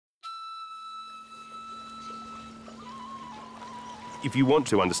If you want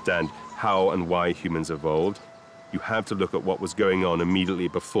to understand how and why humans evolved, you have to look at what was going on immediately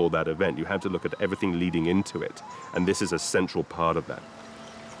before that event. You have to look at everything leading into it, and this is a central part of that.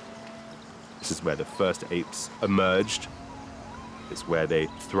 This is where the first apes emerged. It's where they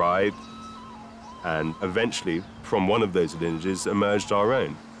thrived, and eventually, from one of those lineages, emerged our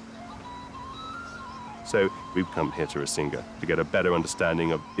own. So we've come here to Rusinga to get a better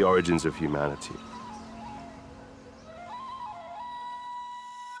understanding of the origins of humanity.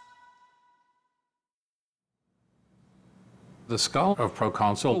 The Skull of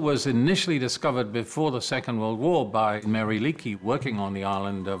Proconsul was initially discovered before the Second World War by Mary Leakey working on the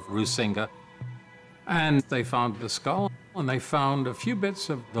island of Rusinga. And they found the skull, and they found a few bits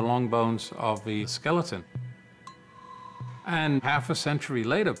of the long bones of the skeleton. And half a century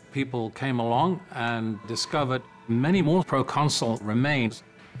later, people came along and discovered many more proconsul remains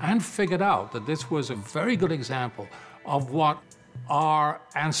and figured out that this was a very good example of what our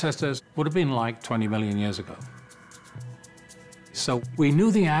ancestors would have been like 20 million years ago. So we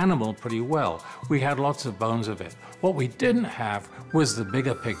knew the animal pretty well. We had lots of bones of it. What we didn't have was the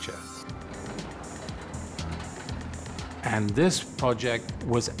bigger picture. And this project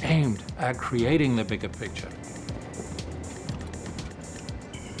was aimed at creating the bigger picture.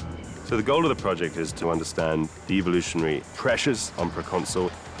 So the goal of the project is to understand the evolutionary pressures on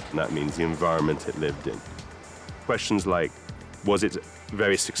Proconsul, and that means the environment it lived in. Questions like, was it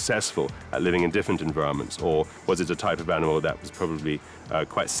very successful at living in different environments, or was it a type of animal that was probably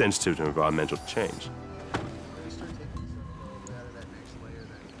quite sensitive to environmental change?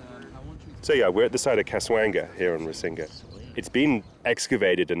 So yeah, we're at the site of Kaswanga here on Rusinga. It's been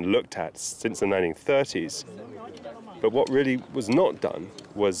excavated and looked at since the 1930s, but what really was not done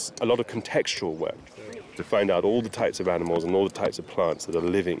was a lot of contextual work to find out all the types of animals and all the types of plants that are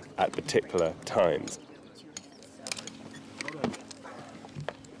living at particular times.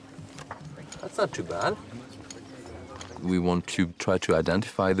 That's not too bad. We want to try to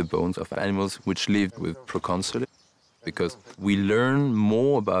identify the bones of animals which lived with Proconsul, because we learn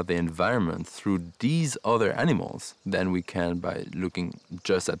more about the environment through these other animals than we can by looking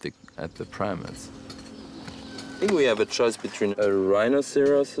just at the primates. I think we have a choice between a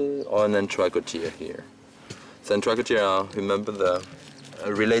rhinoceros or an entricotere here. So entricotere, remember,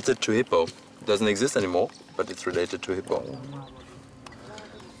 related to hippo. It doesn't exist anymore, but it's related to hippo.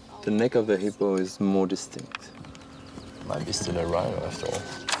 The neck of the hippo is more distinct. Might be still a rhino after all.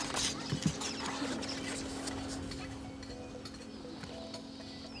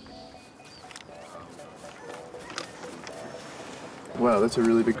 Wow, that's a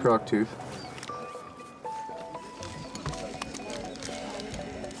really big croc tooth.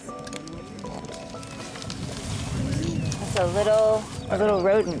 It's a little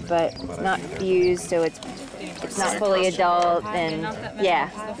rodent, but it's not fused, so it's not fully adult, and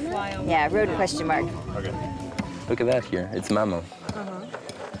yeah, rodent question mark. Okay. Look at that here, it's mammal.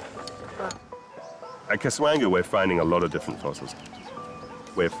 At Kaswanga, we're finding a lot of different fossils.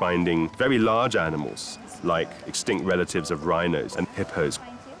 We're finding very large animals, like extinct relatives of rhinos and hippos.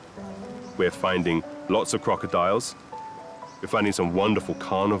 We're finding lots of crocodiles. We're finding some wonderful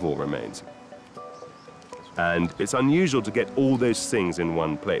carnivore remains. And it's unusual to get all those things in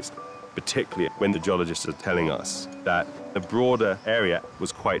one place, particularly when the geologists are telling us that the broader area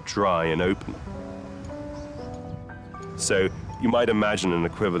was quite dry and open. So you might imagine an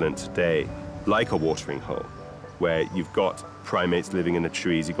equivalent today, like a watering hole, where you've got primates living in the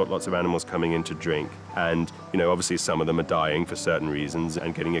trees, you've got lots of animals coming in to drink, and obviously some of them are dying for certain reasons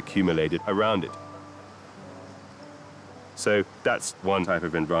and getting accumulated around it. So that's one type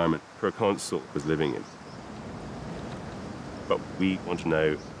of environment Proconsul was living in. But we want to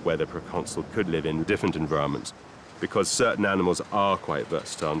know whether Proconsul could live in different environments, because certain animals are quite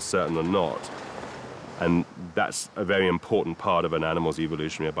versatile and certain are not. And that's a very important part of an animal's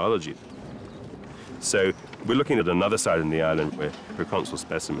evolutionary biology. So we're looking at another site in the island where Proconsul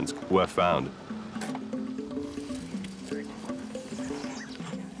specimens were found.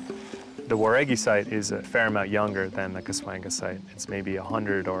 The Waregi Site is a fair amount younger than the Kaswanga Site. It's maybe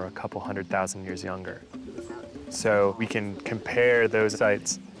 100 or a couple 100,000 years younger. So we can compare those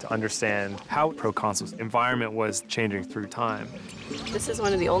sites to understand how Proconsul's environment was changing through time. This is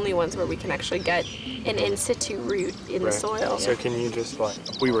one of the only ones where we can actually get an in situ root in the soil. So can you just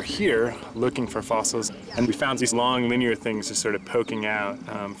we were here looking for fossils, and we found these long linear things just sort of poking out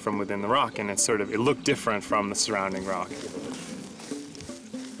from within the rock, and it looked different from the surrounding rock.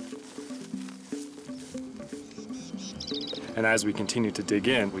 And as we continued to dig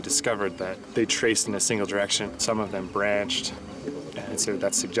in, we discovered that they traced in a single direction. Some of them branched, and so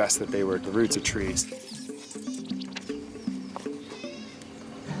that suggests that they were the roots of trees.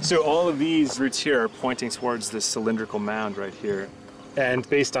 So all of these roots here are pointing towards this cylindrical mound right here. And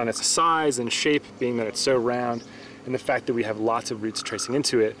based on its size and shape, being that it's so round, and the fact that we have lots of roots tracing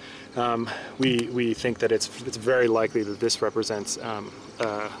into it, we think that it's very likely that this represents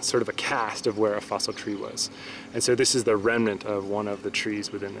sort of a cast of where a fossil tree was. And so this is the remnant of one of the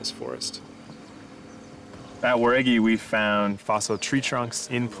trees within this forest. At Waregi, we found fossil tree trunks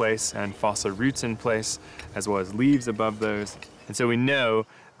in place and fossil roots in place, as well as leaves above those. And so we know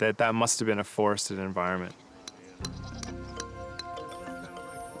that that must have been a forested environment.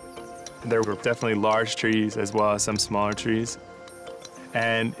 There were definitely large trees as well as some smaller trees.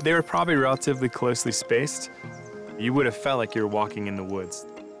 And they were probably relatively closely spaced. You would have felt like you were walking in the woods.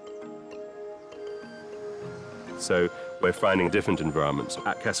 So we're finding different environments.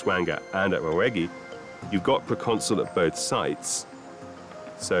 At Kaswanga and at Waregi, you've got proconsul at both sites.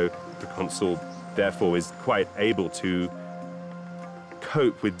 So proconsul, therefore, is quite able to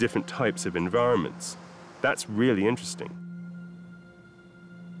cope with different types of environments. That's really interesting.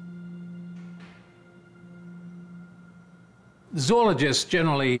 Zoologists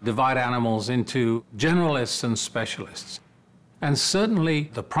generally divide animals into generalists and specialists. And certainly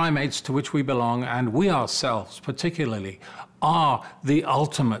the primates to which we belong, and we ourselves particularly, are the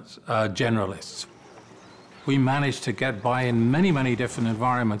ultimate generalists. We manage to get by in many, many different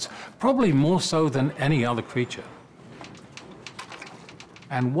environments, probably more so than any other creature.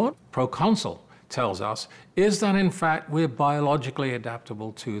 And what Proconsul tells us is that, in fact, we're biologically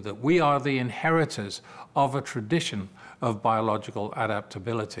adaptable too, that we are the inheritors of a tradition of biological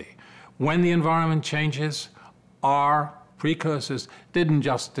adaptability. When the environment changes, our precursors didn't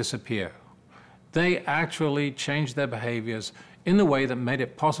just disappear. They actually changed their behaviors in the way that made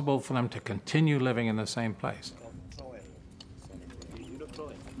it possible for them to continue living in the same place.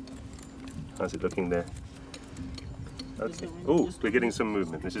 How's it looking there? Okay. Oh, we're getting some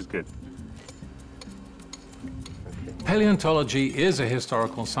movement. This is good. Paleontology is a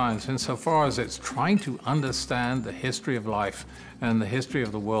historical science insofar as it's trying to understand the history of life and the history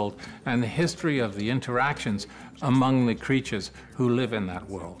of the world and the history of the interactions among the creatures who live in that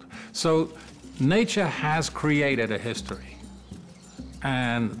world. So nature has created a history,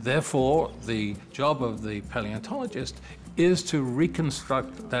 and therefore the job of the paleontologist is to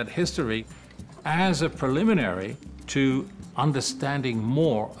reconstruct that history as a preliminary to understanding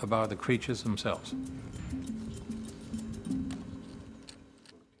more about the creatures themselves.